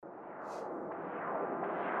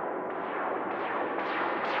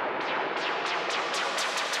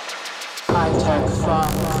High-tech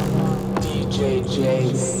funk, DJ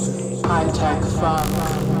Jace. High-tech funk,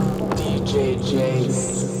 DJ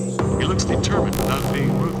Jace. He looks determined without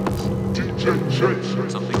being ruthless. DJ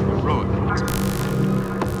Jace. Something heroic about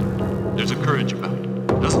him. There's a courage about him.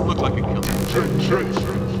 Doesn't look like a killer. DJ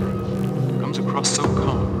Jace. Comes across so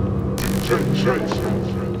calm. DJ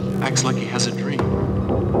Jace. Acts like he has a dream.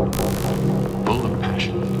 Full of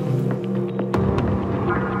passion.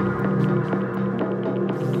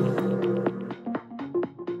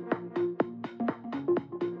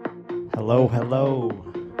 Hello, hello,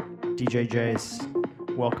 DJ Jace.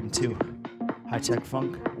 Welcome to High-Tech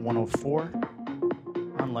Funk 104.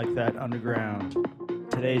 Unlike that underground.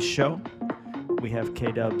 Today's show, we have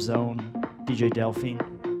K-Dub's own DJ Delfine.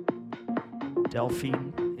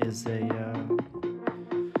 Delfine is a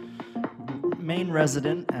main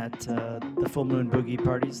resident at the Full Moon Boogie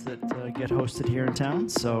parties that get hosted here in town.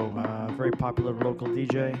 So, very popular local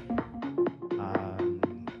DJ.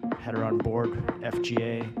 Had her on board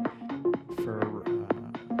FGA for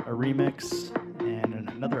a remix and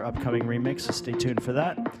another upcoming remix, so stay tuned for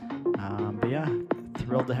that. But yeah,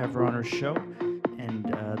 thrilled to have her on our show. And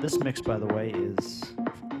this mix, by the way, is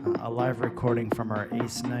a live recording from our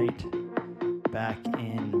Ace Night back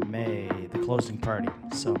in May, the closing party.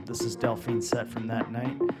 So this is Delphine's set from that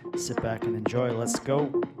night. Sit back and enjoy. Let's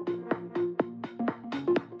go.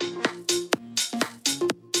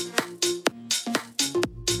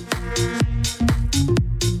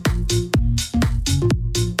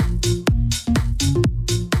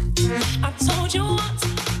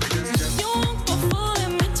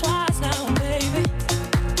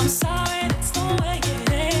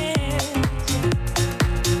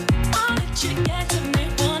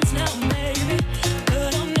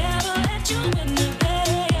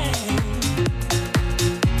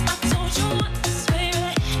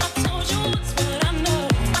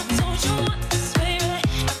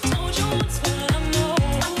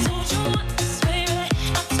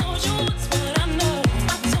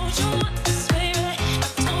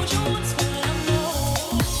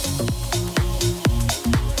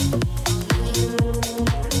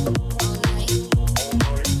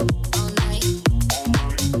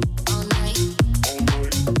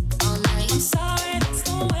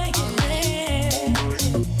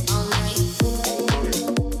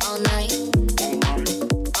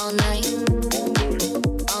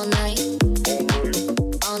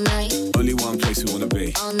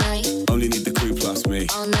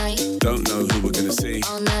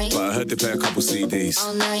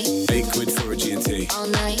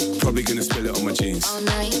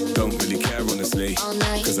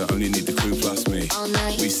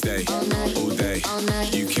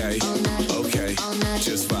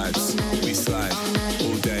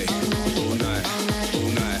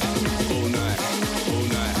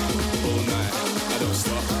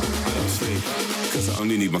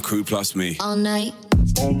 Plus me. All night.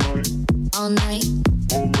 All night. All night.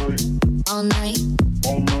 All night. All night.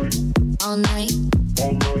 All night.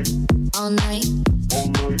 All night. All night.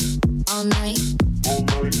 All night. All night. All night. All night. All night.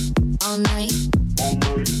 All night.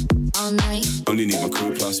 All night. Only need my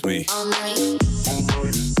crew plus me. All night.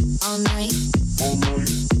 All night.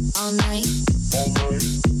 All night.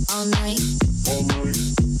 All night. All night. All night. All night. All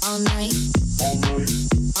night. All night. All night. All night.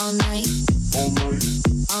 All night. All night.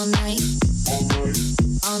 All night.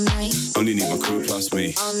 All night. Only need my crew plus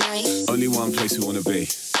me. All night. Only one place we wanna be.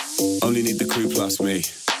 Only need the crew plus me.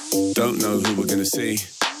 Don't know who we're gonna see,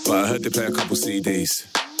 but I heard they play a couple CDs.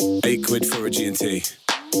 £8 for a G&T.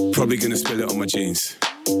 Probably gonna spill it on my jeans.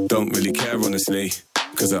 Don't really care honestly,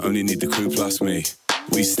 cause I only need the crew plus me.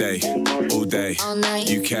 We stay all day, All night.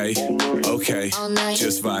 UK, okay, All night.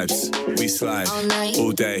 just vibes. We slide All night.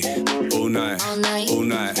 all day, all night, All night. all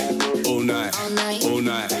night, all night, All night. all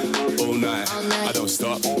night, all night. All night. I don't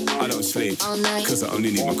stop, I don't sleep, All night. cause I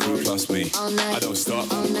only need my crew plus me. All night. I don't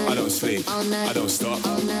stop, All night. I don't sleep, All night. I don't stop,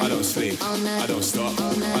 I don't sleep, All night. I don't stop,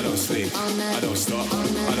 I don't sleep, All night. I don't stop,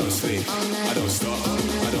 I don't sleep, I don't stop,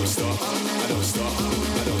 I don't stop, I don't stop,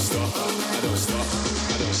 I don't stop, I don't stop,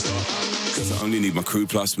 I don't stop, cause I only need my crew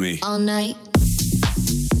plus me. All night.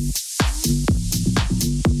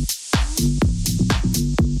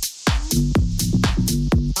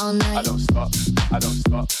 All night. I don't stop, I don't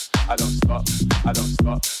stop, I don't stop, I don't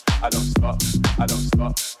stop, I don't stop, I don't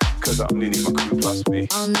stop, cause I only need my crew plus me.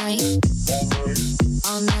 All night.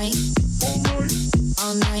 All night. All night.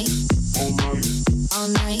 All night. All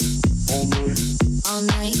night. All night. All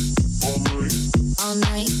night. All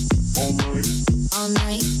night. All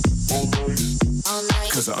night. All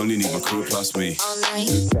night. Cause I only need my crew plus me. all night,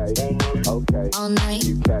 Okay, all night, okay, all night,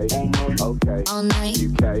 okay, okay, all night,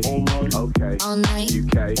 UK, okay, all night,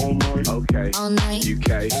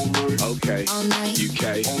 UK, okay, all night, UK,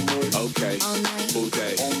 okay, all night, all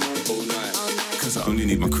day, all night. Cause I only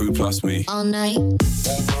need my crew plus me. all night, all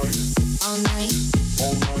night,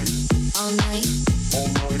 all night,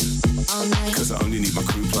 all night, Cause I only need my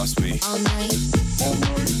crew plus me. all night, all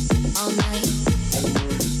night, all night,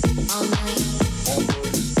 all night,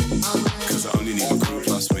 Cause I only need my crew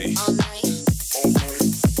plus me. all night, all night,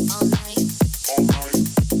 all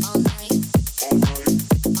night,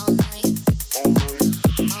 all night, all night,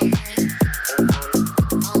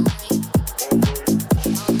 all night.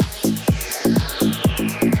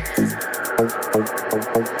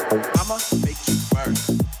 I'ma make you work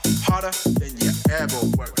harder than you ever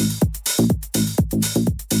worked.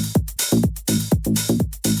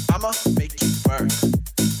 I'ma make you work.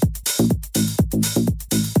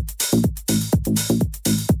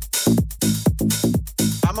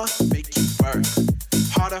 I'ma make you work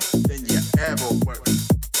harder than you ever worked.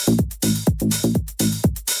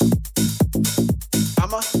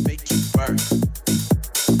 I'ma make you work.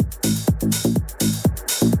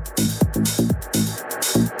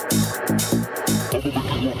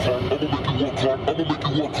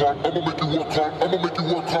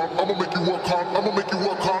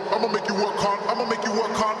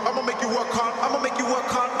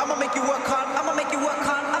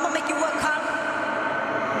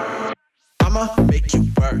 I'ma make you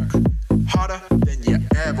work harder than you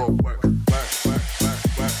ever work.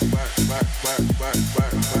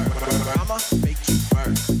 I'ma make you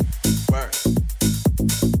work.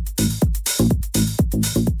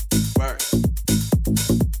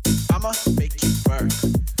 I'ma make you work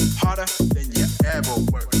harder than you ever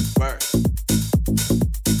work.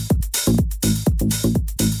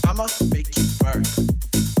 I'ma make you work.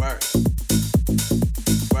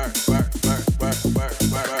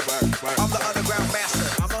 I'm the underground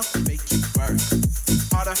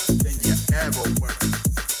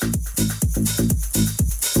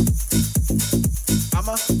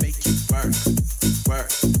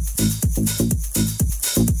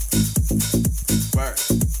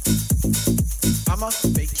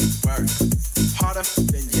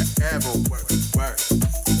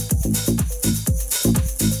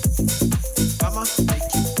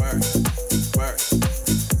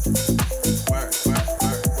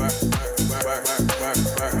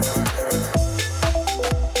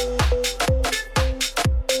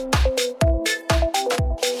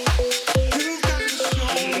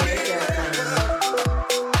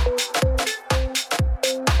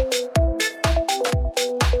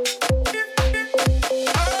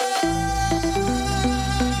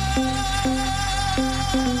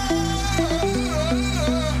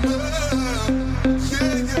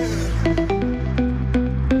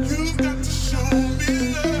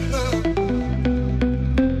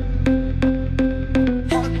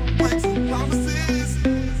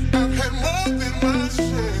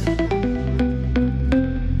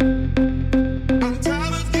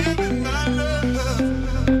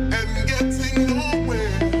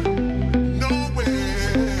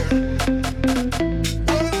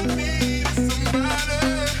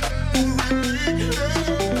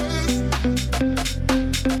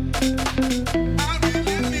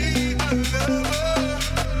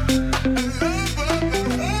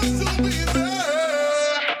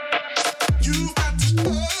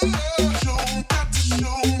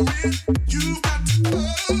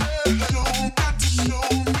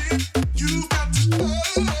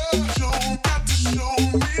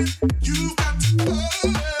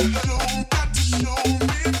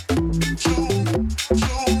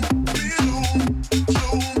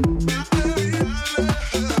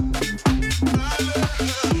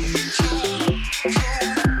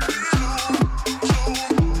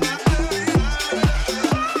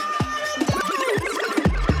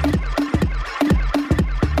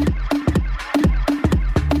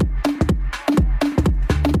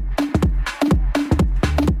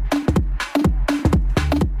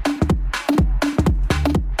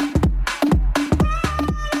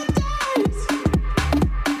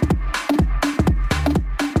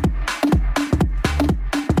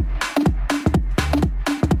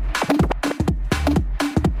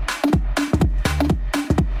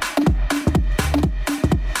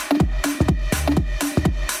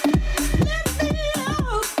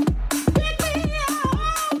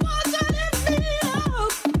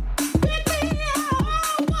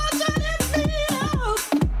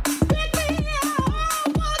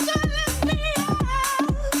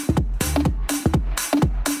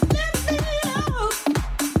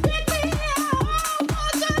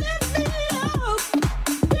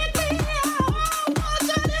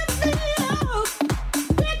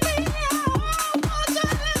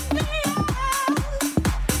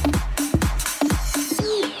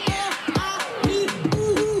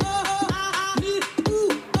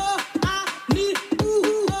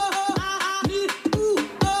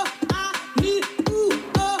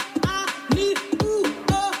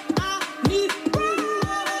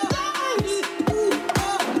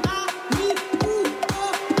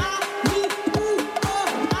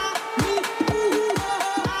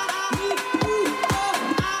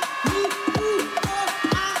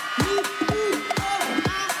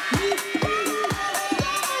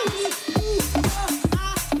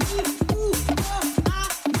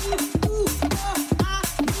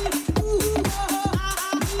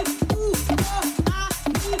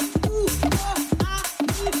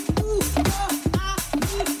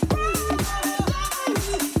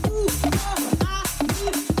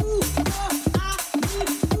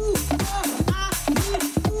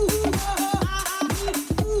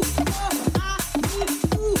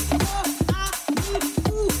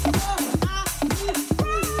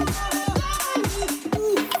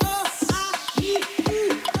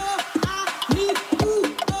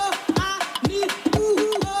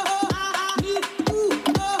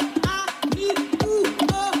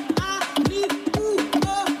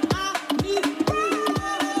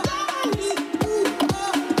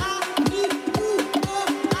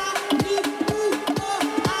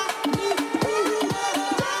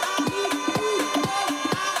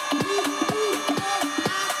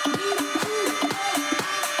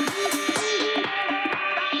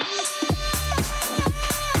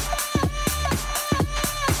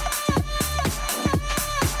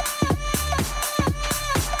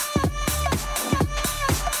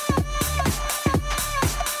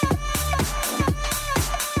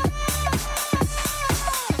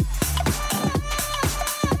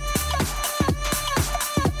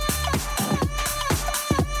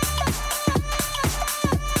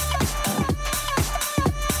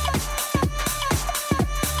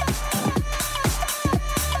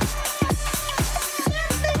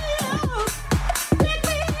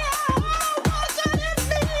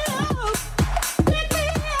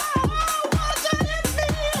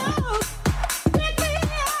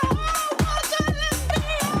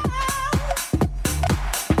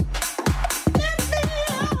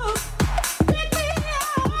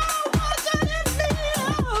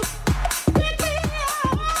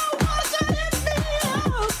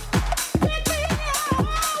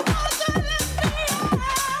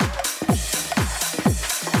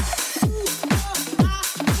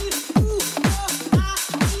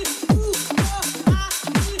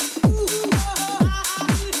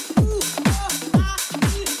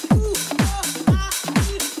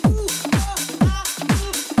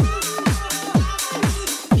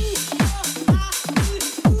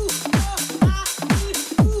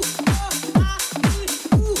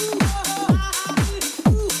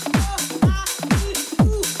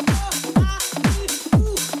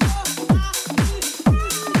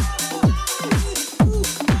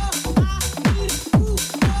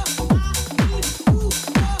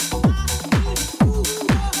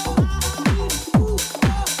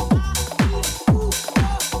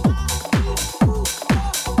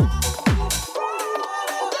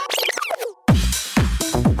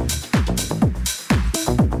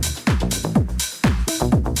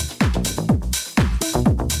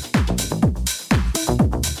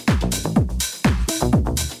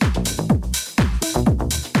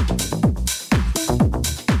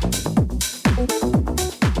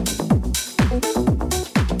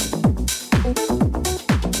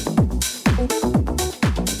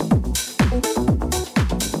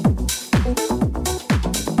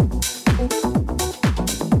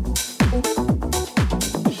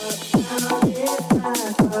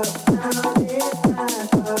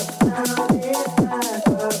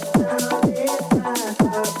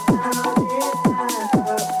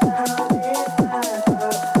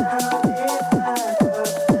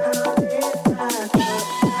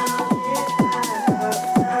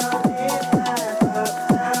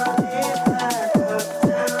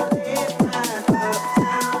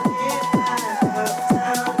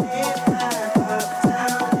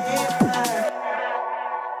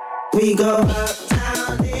We go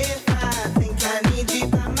uptown if I think I need you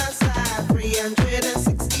by my side.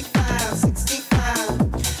 365, 65.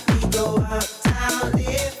 We go uptown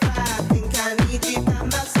if I think I need you by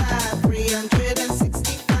my side.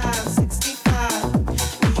 365, 65.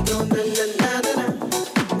 We go na na na na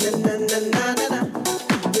na na na na na na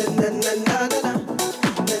na na na na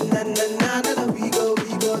na na na na na. We go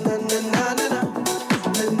na na na na na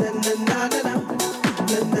na na na na na na na na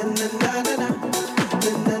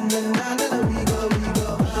na na. We go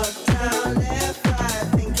uptown, left, right.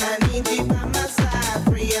 Think I need you by my side.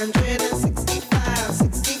 365,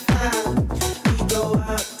 65. We go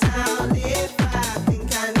uptown, left, right.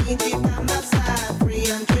 Think I need you by my side.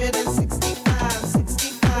 365,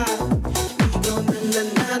 65. We go na na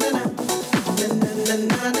na na na na na na na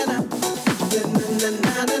na na na na na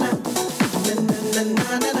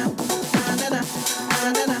na na na.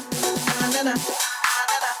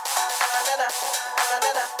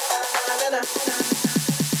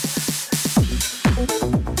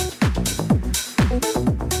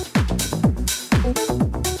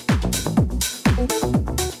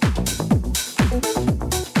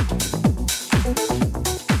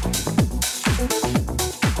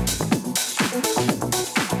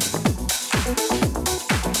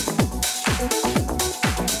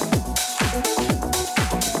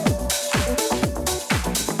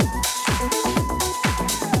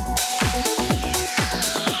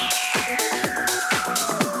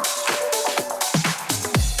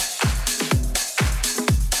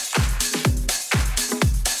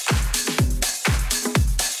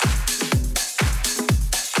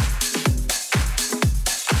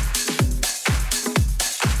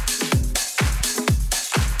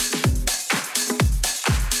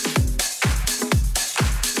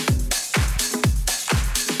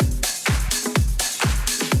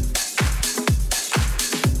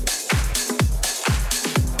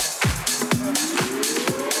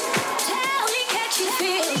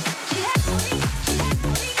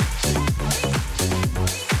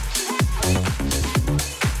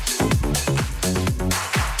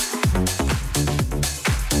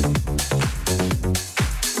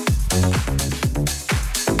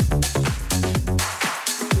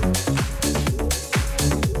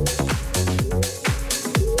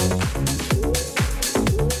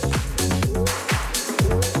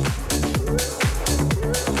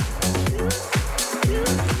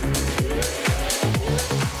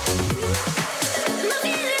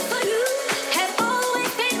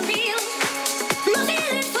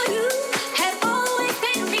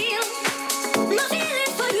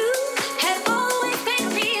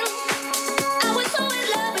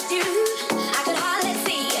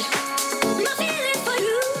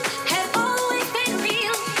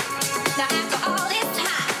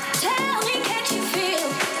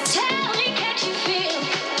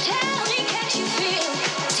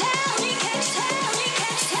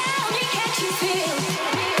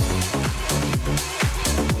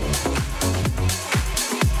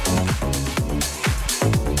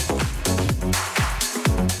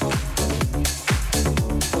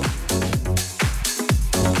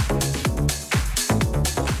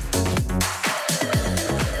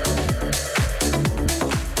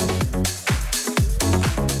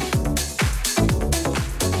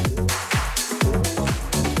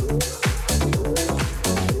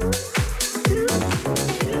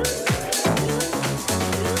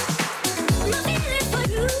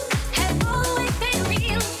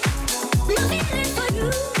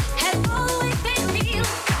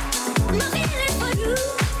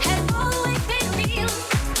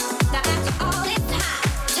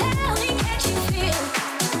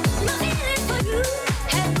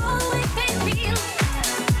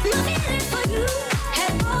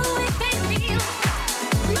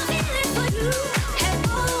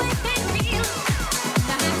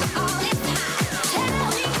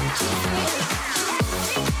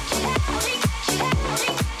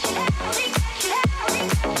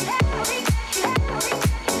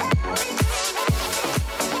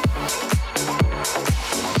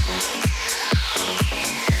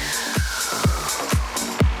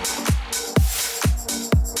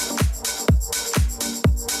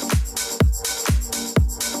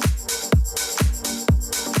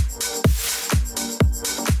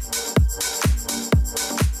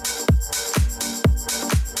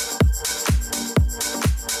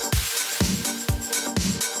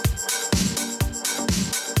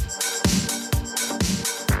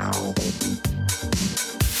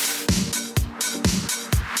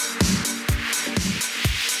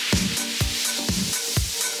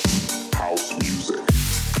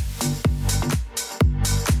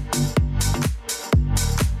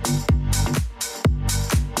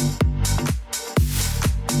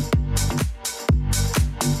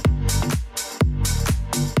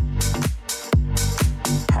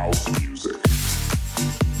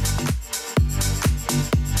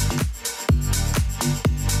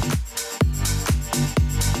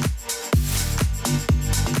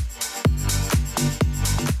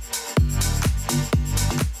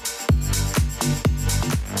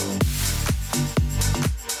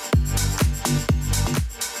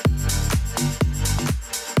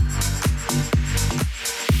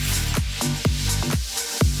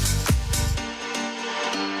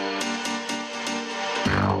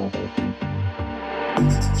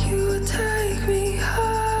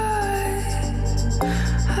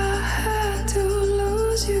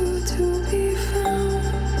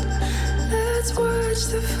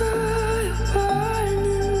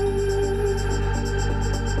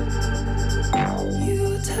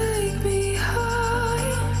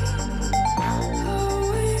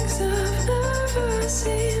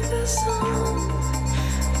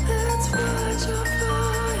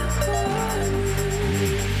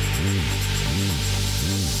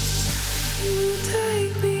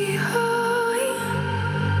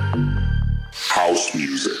 House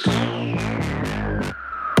music.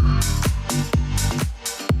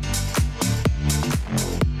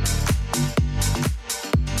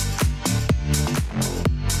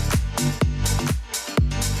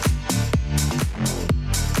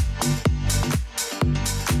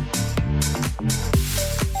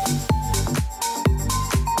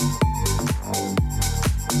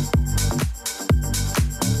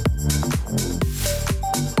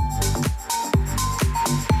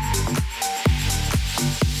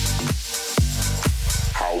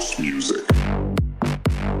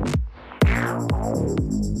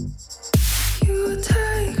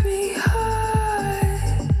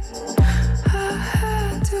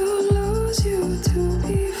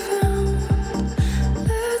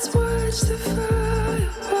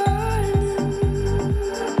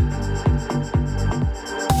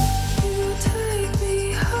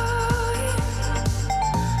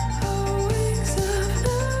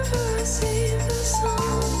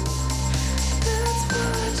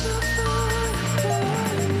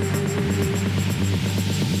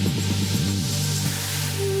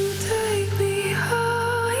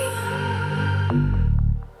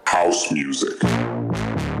 House music.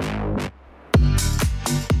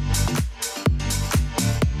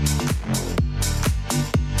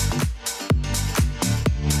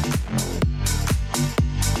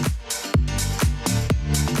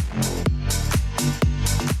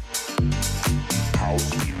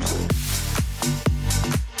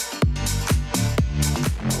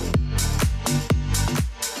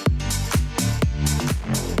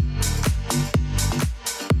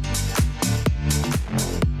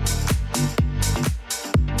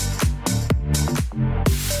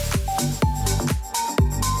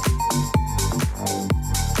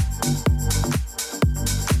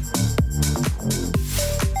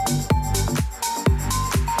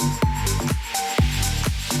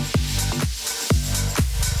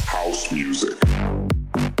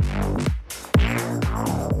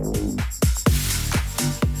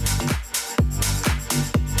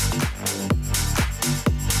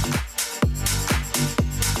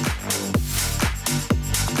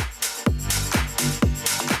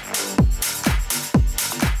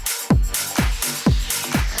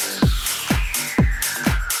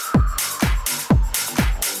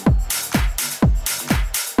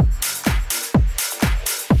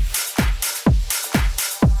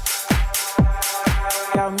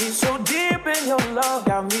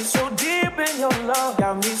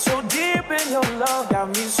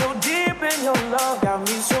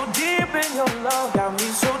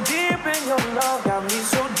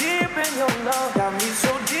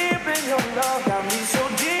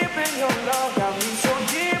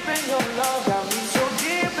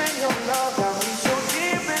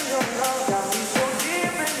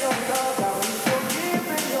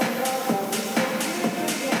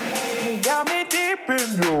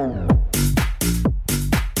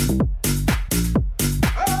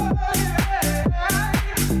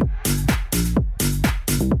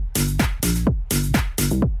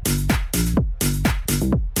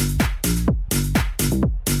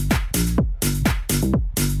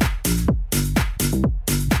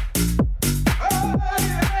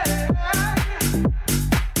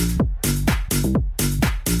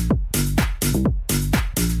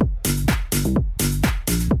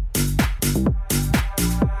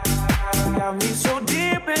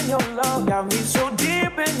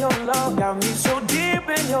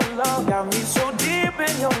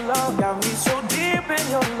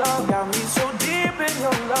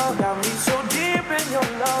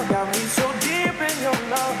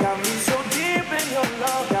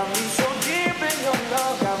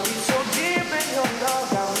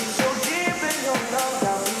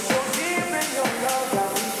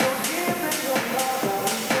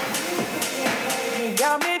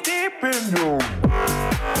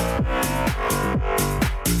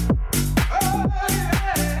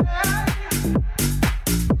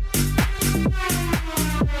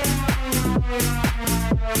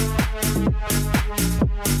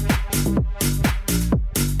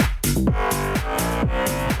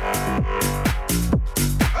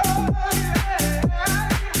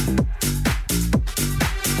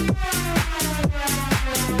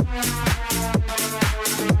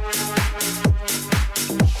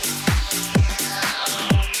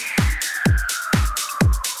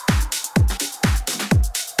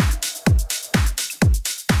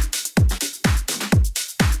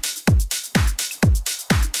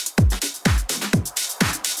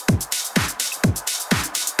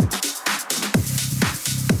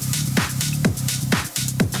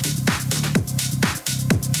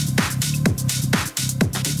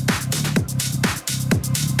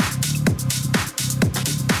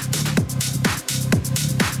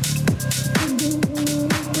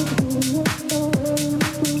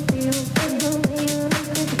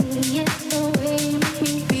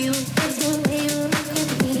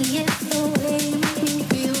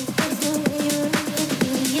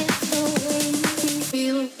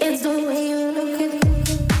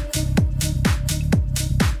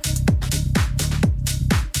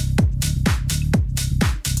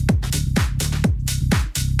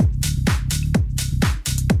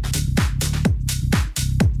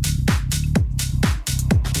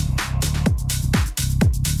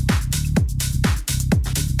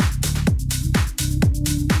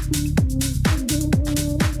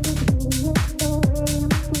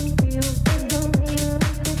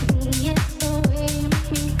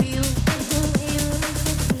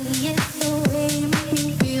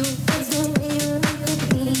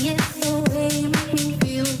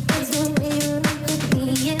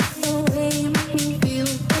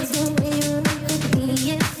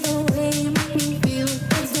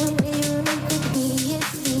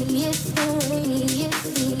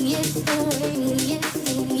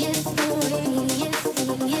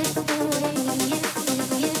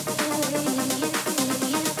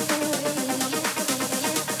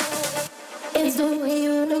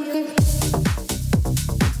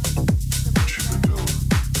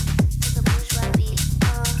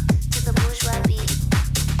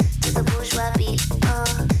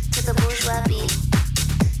 bourgeois beat,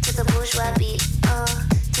 to the bourgeois beat,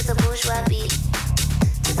 to the bourgeois beat,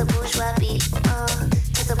 to the bourgeois beat,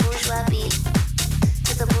 to the bourgeois beat,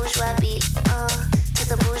 to the bourgeois beat, to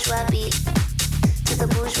the bourgeois beat, to the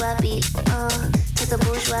bourgeois beat, to the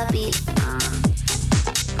bourgeois beat.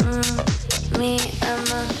 Me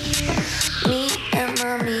and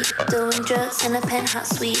mommy doing drugs in a penthouse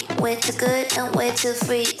suite. Way too good and way too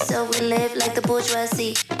free, so we live like the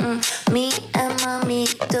bourgeoisie. Me and mommy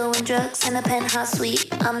doing drugs in a penthouse suite.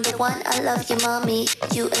 I'm the one, I love you, mommy.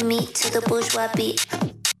 You and me to the bourgeois beat.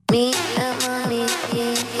 Me and mommy,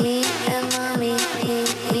 me and mommy,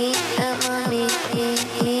 me and mommy,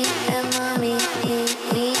 me and mommy,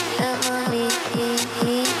 me and mommy,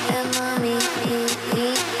 me and mommy, me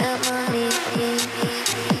and mommy.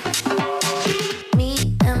 Me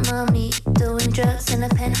and mommy doing drugs in a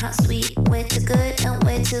penthouse suite. Way too good and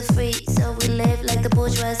way too free, so we live like the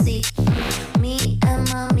bourgeoisie. Me and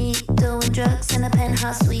mommy doing drugs in a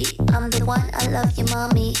penthouse suite. I'm the one, I love you,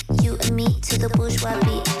 mommy. You and me to the bourgeois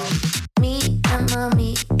beat. Me and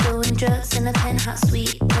mommy doing drugs in a penthouse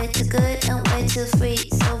suite. Way too good and way too free,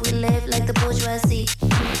 so we live like the bourgeoisie.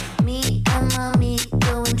 Me and mommy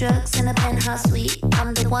doing drugs in a penthouse suite.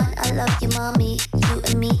 I'm the one, I love you, mommy. You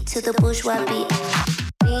and me to the bourgeois beat.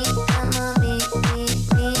 Me and mommy, me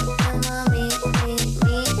and mommy, me and mommy,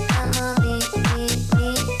 me and mommy, me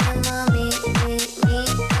and mommy,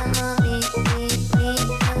 me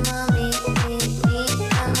and mommy, me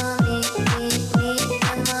and mommy, me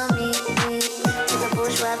and mommy, to the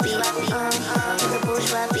bourgeois beat, to the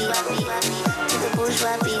bourgeois beat, to the bourgeois beat, to the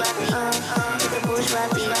bourgeois beat, to the bourgeois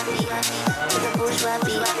beat, to the bourgeois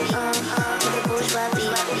beat, to the bourgeois beat, to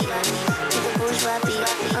the bourgeois beat,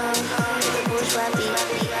 to the bourgeois beat,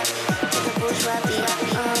 to the bourgeois beat, to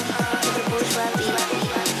the bourgeois beat,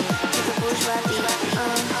 to the bourgeois beat, to the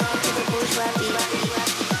bourgeois beat,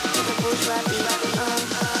 to the bourgeois beat,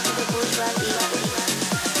 to the bourgeois beat,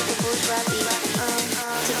 to the bourgeois beat,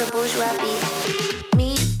 to the bourgeois beat. Me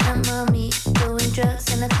and mommy doing drugs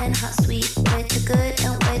in a penthouse suite. Way too good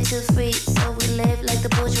and way too free, so we live like the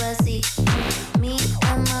bourgeoisie. Me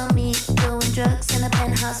and mommy doing drugs in a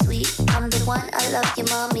penthouse suite. I'm the one, I love you,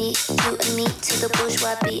 mommy. You and me to the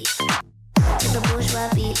bourgeois beat. To the bourgeois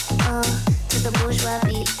beat, to the bourgeois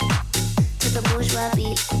beat, to the bourgeois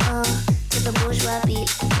beat, to the bourgeois beat,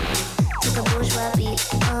 to the bourgeois beat,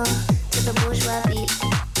 to the bourgeois beat,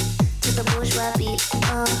 to the bourgeois beat,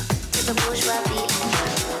 to the bourgeois beat.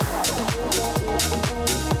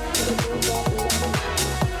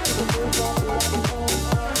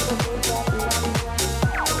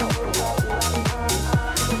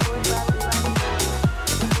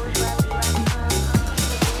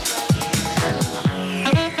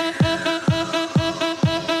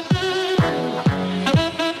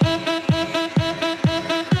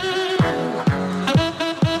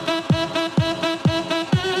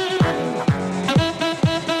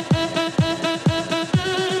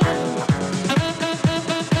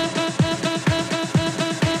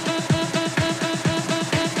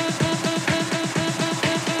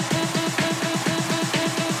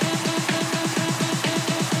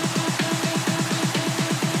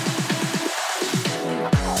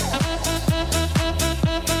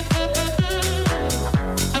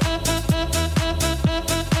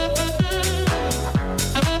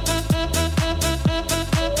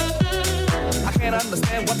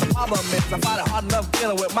 I find it hard enough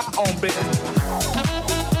dealing with my own business.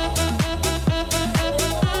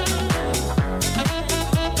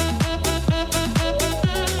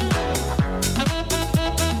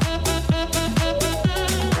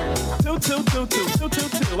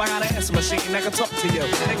 Two. I got an answer machine that can talk to you.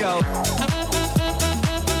 They go.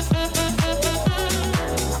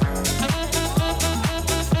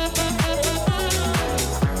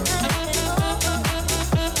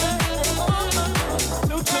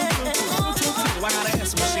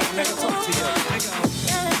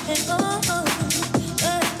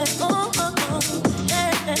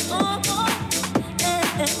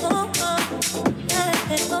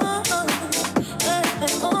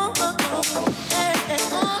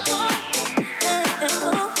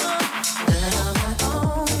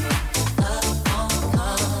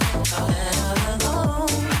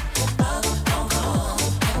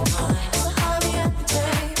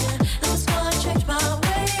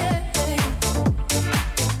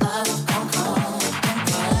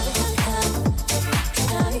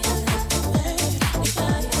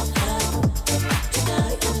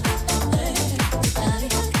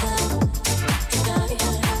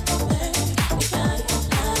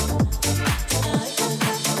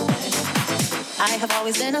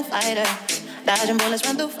 Been a fighter, dodging bullets,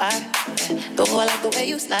 run through fire. Though I like the way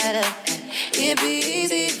you slide up. It'd be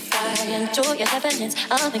easy if I enjoy your evidence.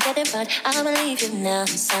 I've been getting but I'ma leave you now. I'm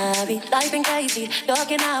sorry, life been crazy.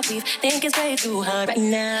 Talking out, we think it's way too hard right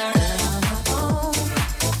now.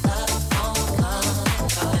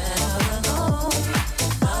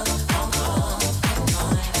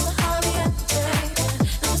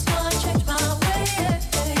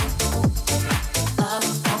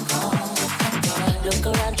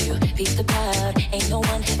 Peep the crowd, ain't no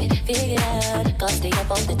one have it figured out. Gotta stay up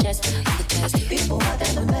on the chest, people out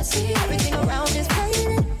there are messy. Everything around is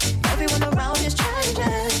fading, everyone around is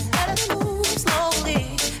changing. Better to move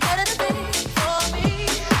slowly, better to think for me.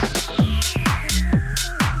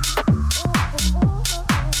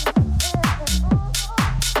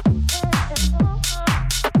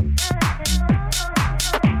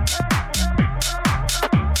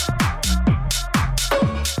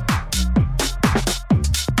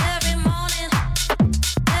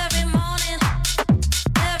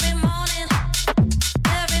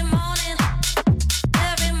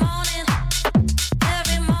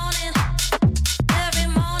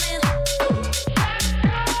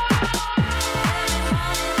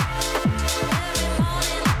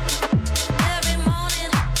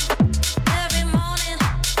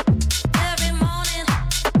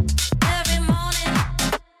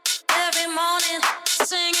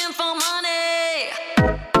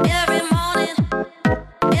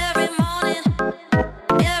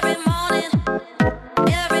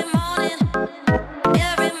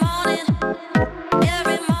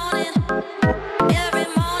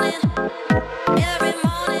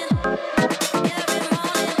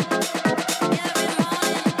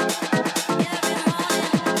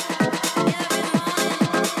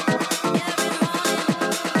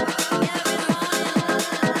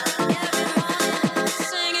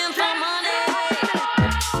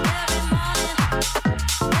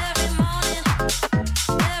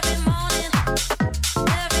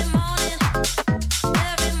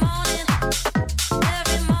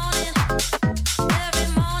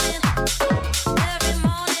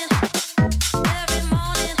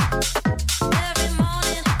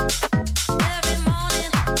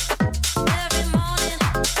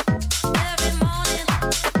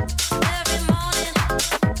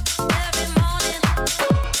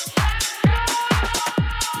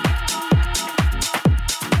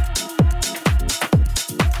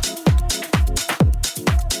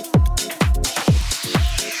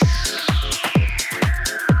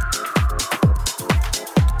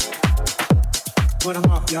 Put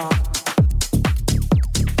 'em up, y'all.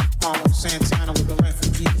 Paulo Santana with the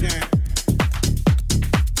refugee jam.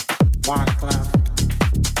 Wyclef,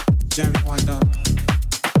 Jerry Wonder,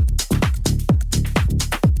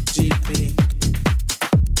 GP.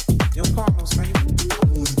 Yo, Carlos, man.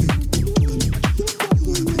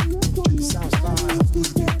 Southside.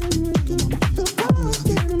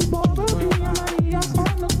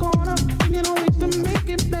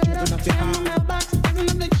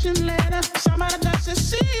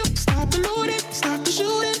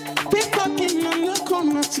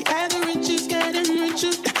 See, as the rich is getting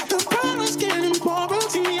richer, the poor is getting poorer.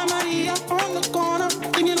 See me and Maria on the corner,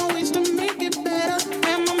 thinking of ways to make it better.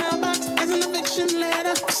 And my mailbox as an eviction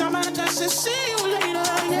letter. Somebody just said, see you later,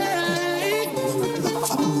 yeah.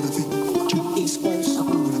 East Coast.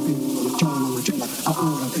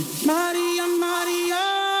 Maria, Maria.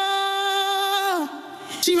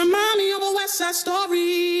 She remind me of a West Side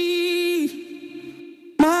Story.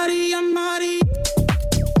 Maria, Maria.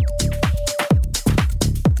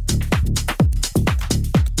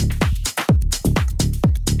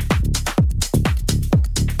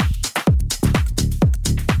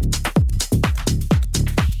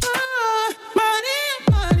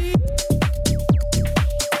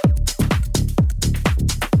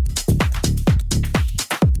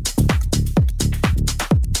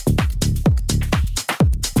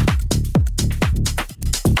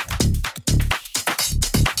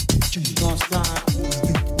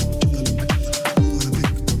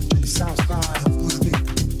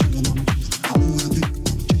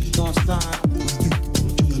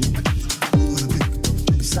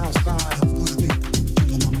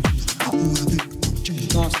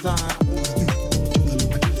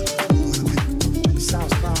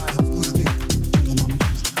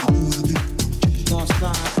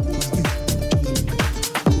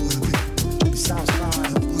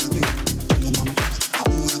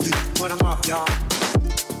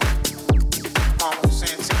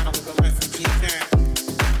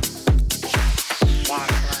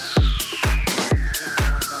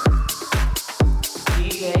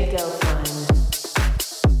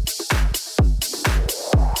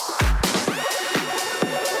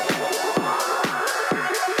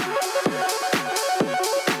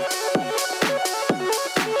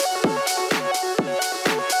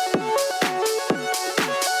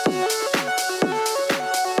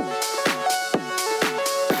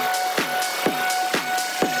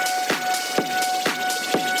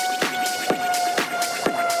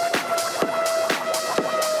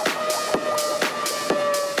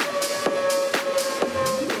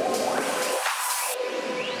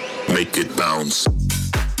 bounce.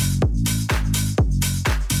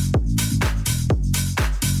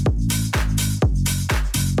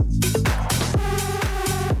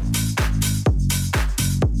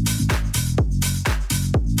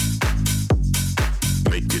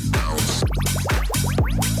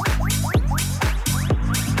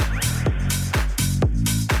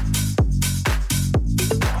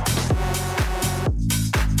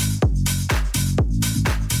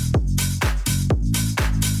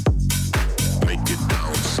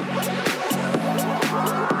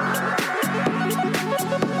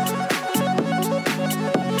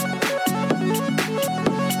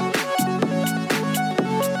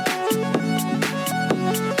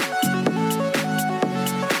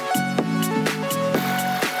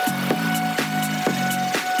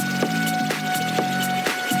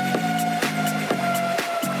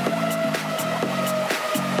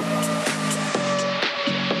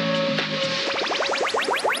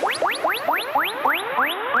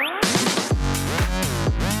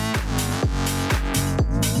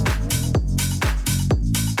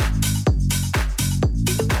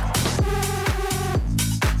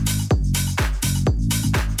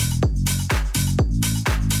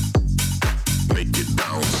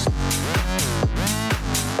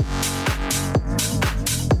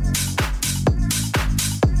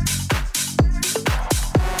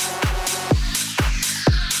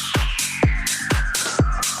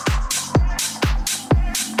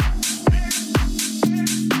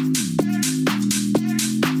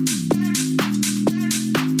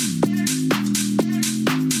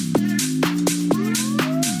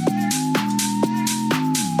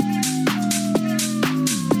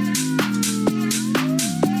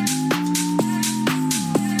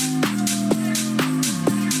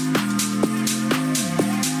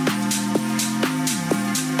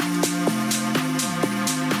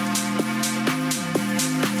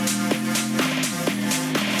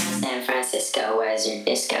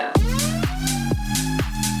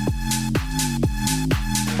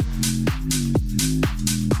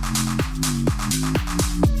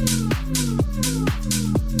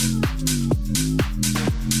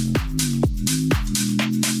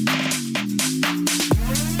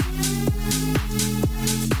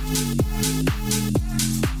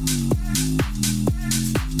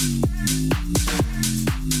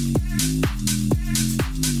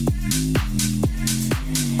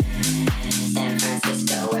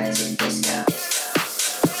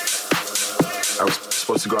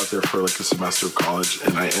 There for like a semester of college,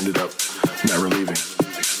 and I ended up never leaving.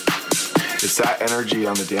 It's that energy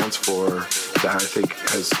on the dance floor that I think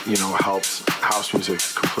has, helped house music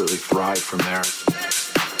completely thrive from there.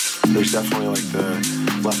 There's definitely like the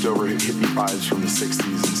leftover hippie vibes from the 60s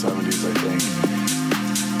and 70s, I think.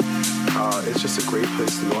 It's just a great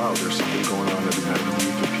place to go out. There's something going on every night of the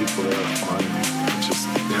week, and people there are fun. It's just,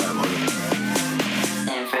 I love it.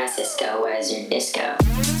 San Francisco, where's your disco?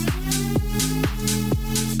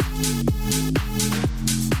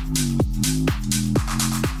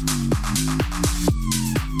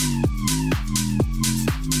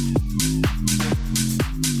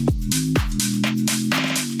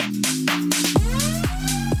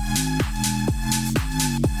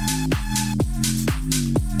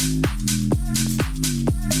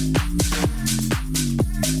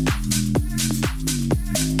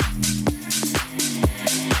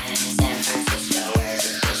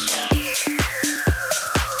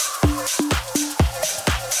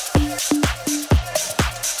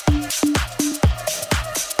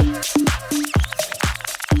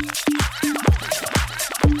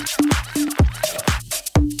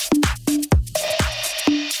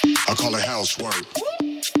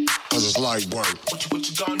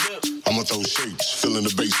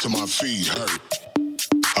 Feet hurt.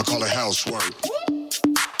 I call it housework,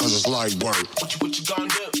 cause it's light work. What you gonna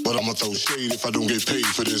do? But I'ma throw shade if I don't get paid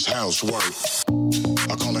for this housework.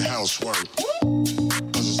 I call it housework,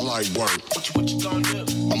 cause it's light work. What you gonna do?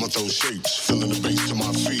 I'ma throw shapes, feeling the bass till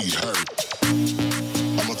my feet hurt.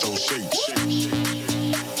 I'ma throw shapes.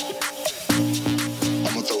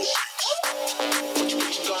 I'ma throw shapes.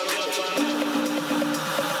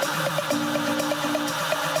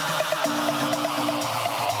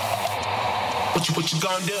 What you gonna do? What you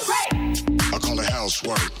gonna do? I call it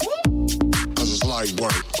housework, cause it's light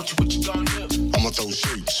work. What you gonna do? I'ma throw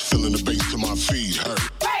shapes, feeling the bass till my feet hurt.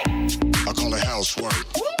 I call it housework,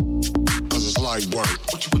 cause it's light work.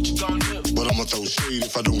 What you gonna do? But I'ma throw shade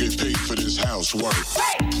if I don't get paid for this housework.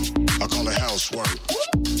 I call it housework,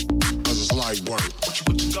 cause it's light work. What you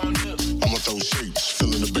gonna do? I'ma throw shapes,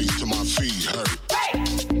 feeling the bass till my feet hurt.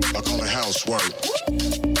 I call it housework,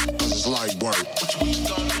 cause it's light work. What you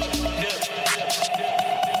gonna do?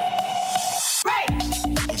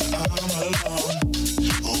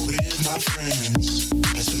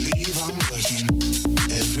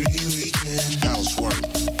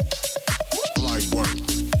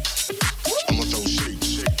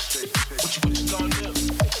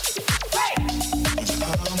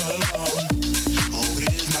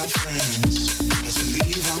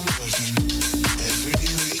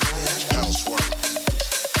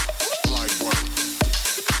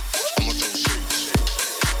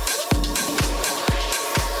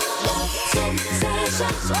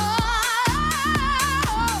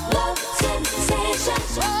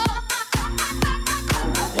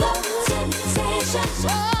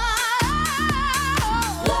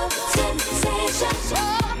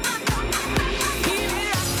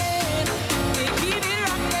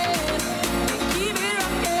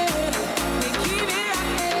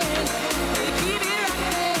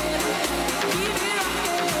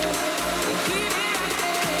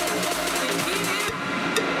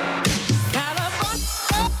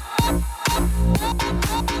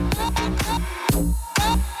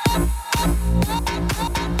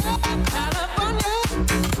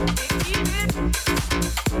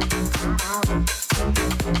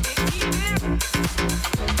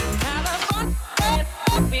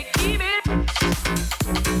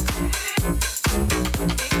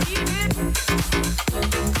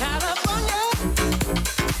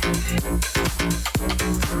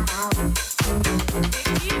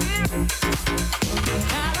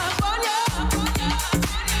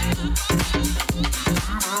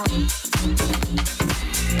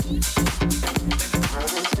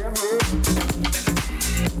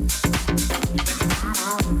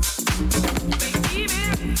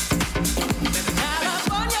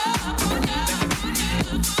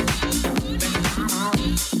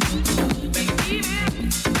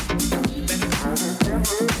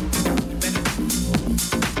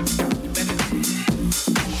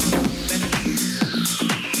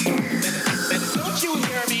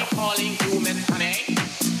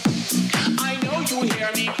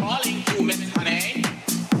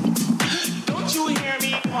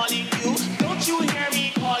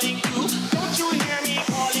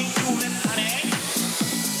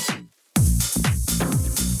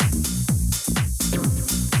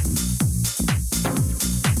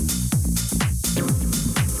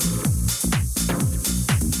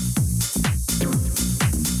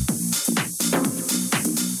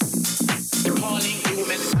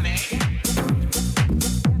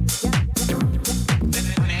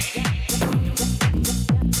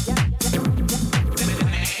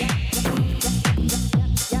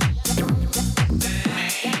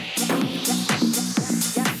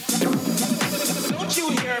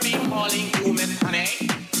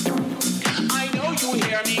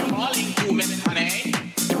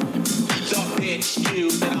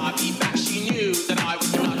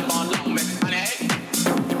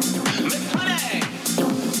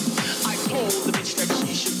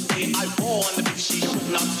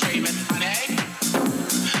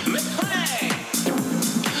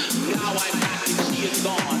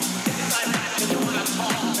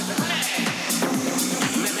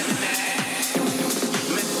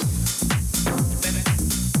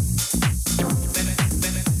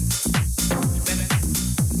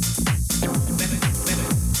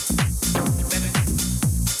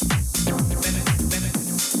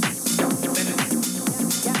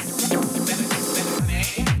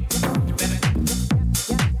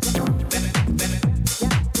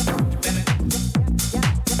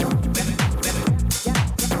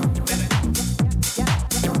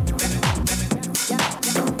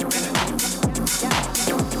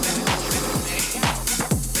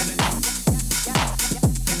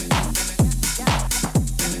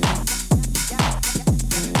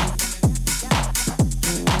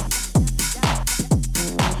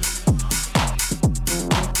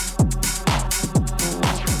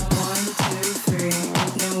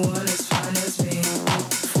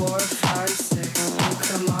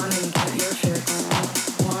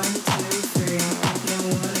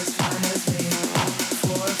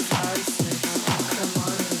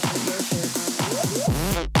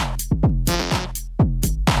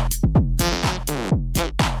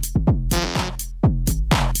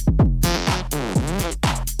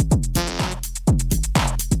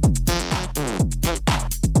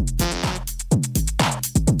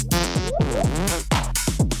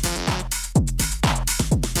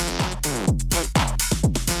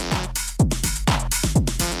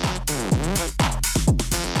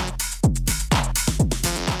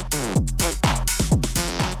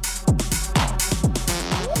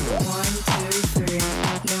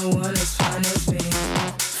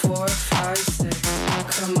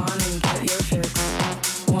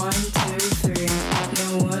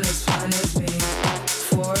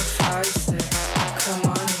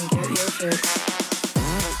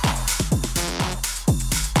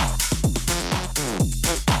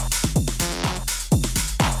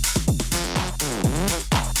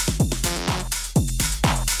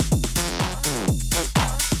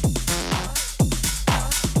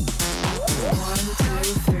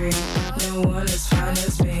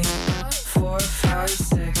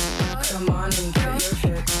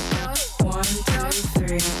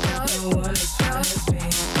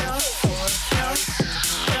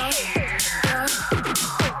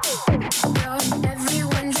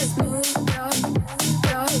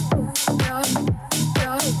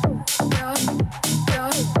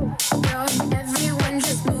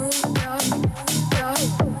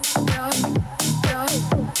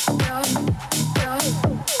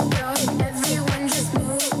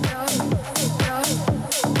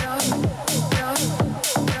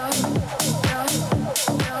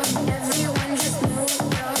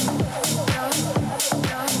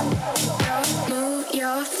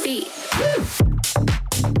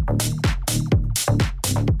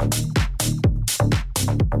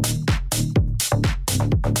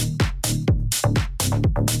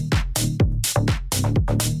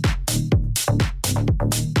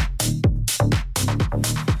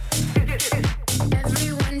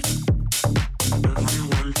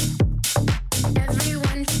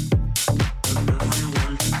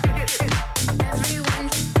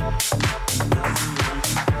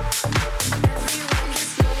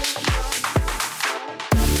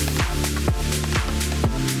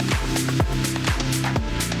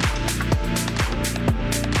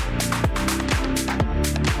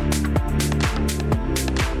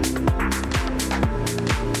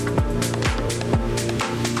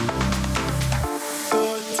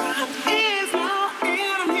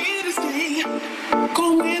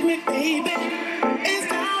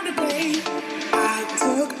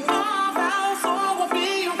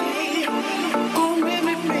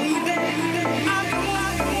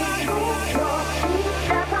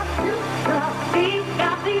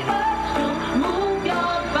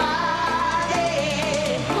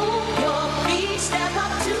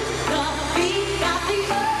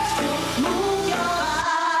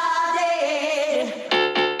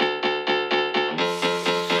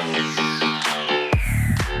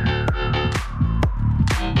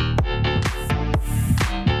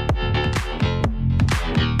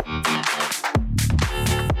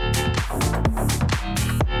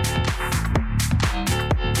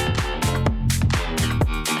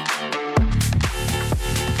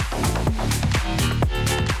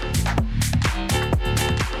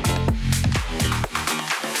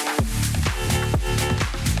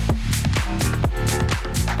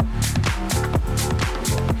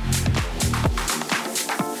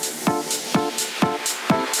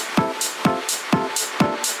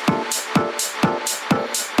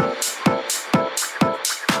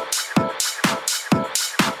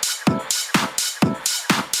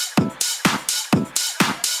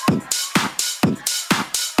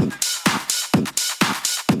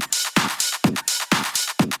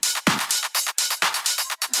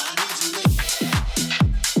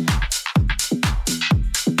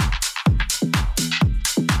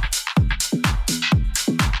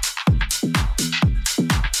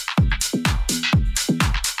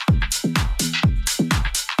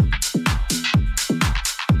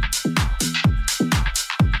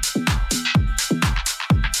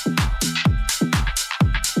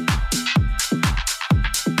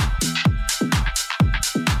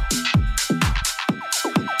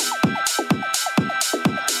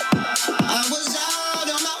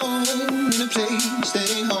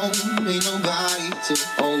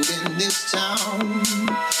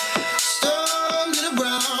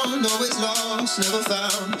 Never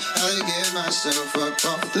found how to get myself up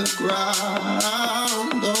off the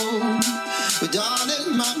ground. Oh, but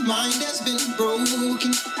darling, my mind has been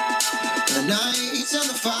broken. The nights and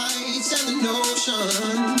the fights and the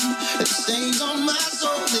notion that the stains on my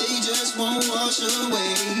soul, they just won't wash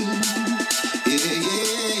away. Yeah,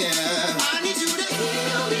 yeah, yeah. I need you to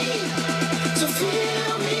heal me, to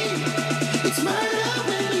feel me. It's murder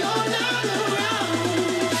when you're not around.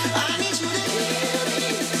 I need you to heal me,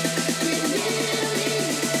 be near me.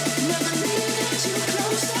 Never leave you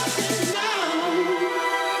closer than now.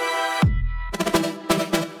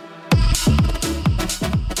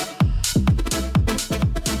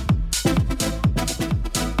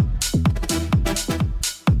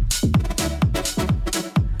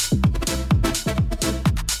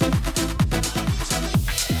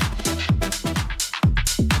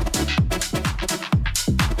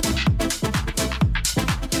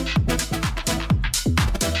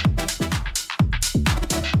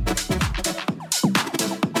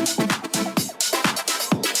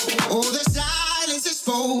 Oh, the silence is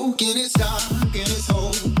spoken, it's dark and it's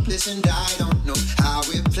hopeless, and I don't know how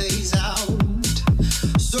it plays out.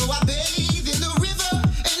 So I bathe in the river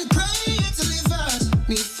and pray it delivers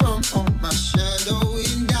me from all my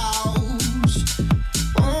shadowing doubts.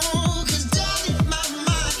 Oh, 'cause darling, my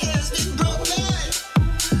mind has been broken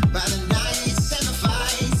by the nights and the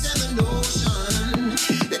fights and the notion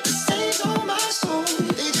that the stains on my soul,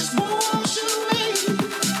 they just won't wash away.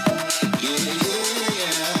 Yeah, yeah,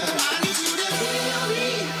 yeah. I need you to heal me,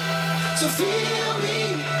 to feel me.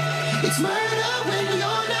 It's my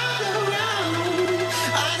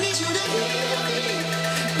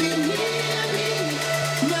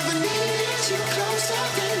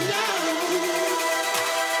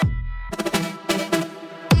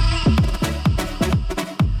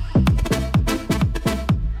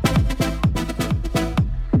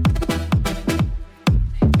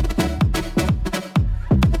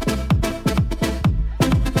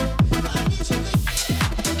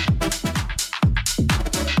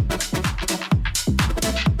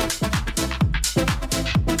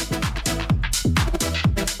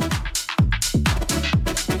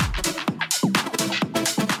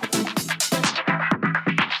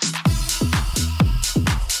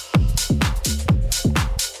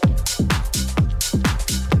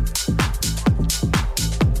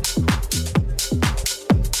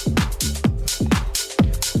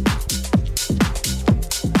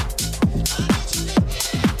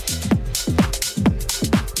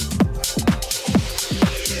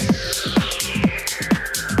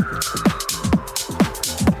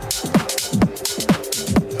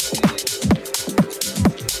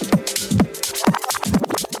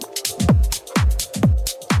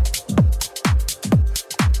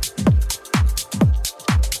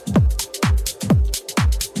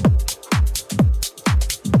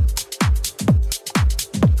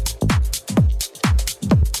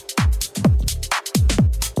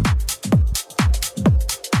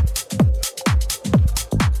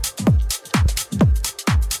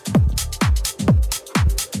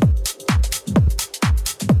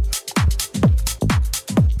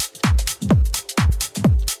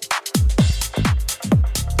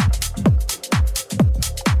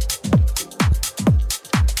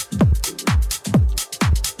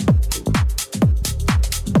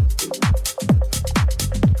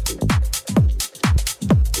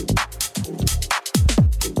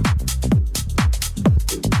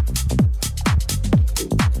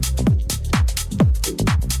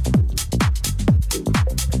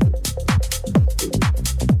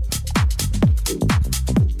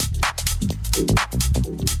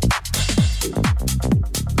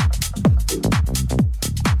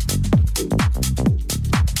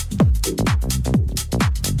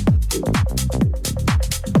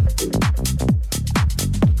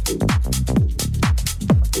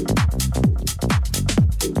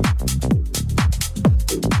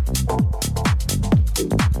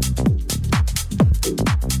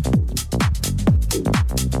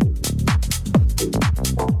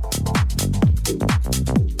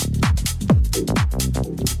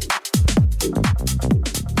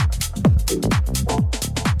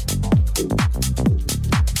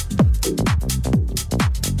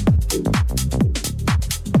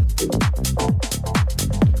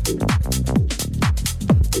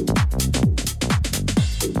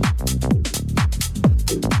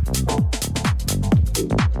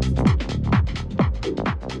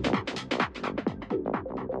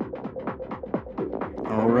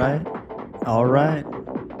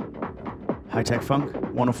High-Tech Funk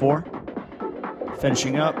 104.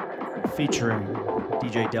 Finishing up, featuring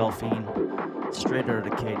DJ Delfine, straight out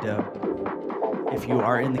of the K-Dub. If you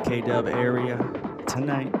are in the K-Dub area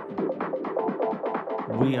tonight,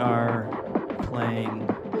 we are playing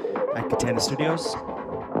at Katana Studios.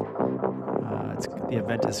 The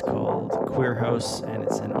event is called Queer House, and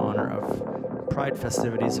it's in honor of Pride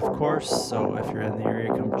festivities, of course. So if you're in the area,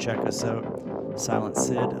 come check us out. Silent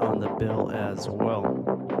Sid on the bill as well.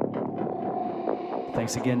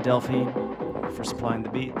 Thanks again, Delphine, for supplying the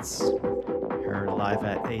beats. Her live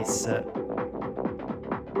at A set.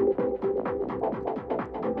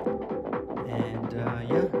 And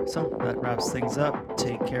yeah, so that wraps things up.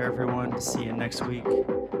 Take care, everyone. See you next week.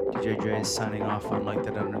 DJ J is signing off on Like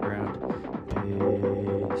That Underground.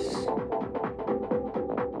 Peace.